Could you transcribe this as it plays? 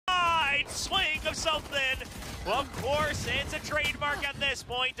point swing of something. Well, of course, it's a trademark at this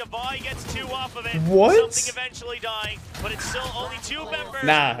point. Divine gets 2 off of it. What? Something eventually dying, but it's still only 2 members.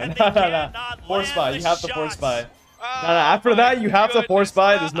 Nah. Force buy. You have to force buy. After that, you have to force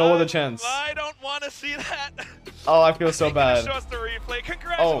buy. There's no other chance. I don't want to see that. Oh, I feel so bad. Show us the replay.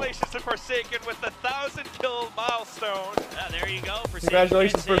 Congratulations to f0rsakeN with the 1,000 kill milestone. There you go.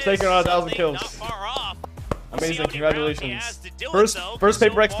 Congratulations f0rsakeN on 1,000 kills. Not far off. Amazing. Congratulations. First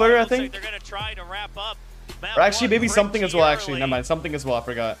Paper X player, I think. They're gonna try to wrap up. Or actually, maybe something as well. Actually, never mind. Something as well. I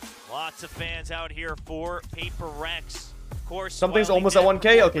forgot. Lots of fans out here for PRX. Of course, something's almost at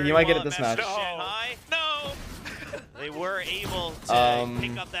 1K. Okay, you might get it this match. No. They were able to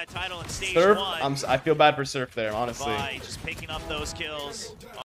pick up that title in stage 1. I feel bad for Surf there, honestly. Just picking up those kills.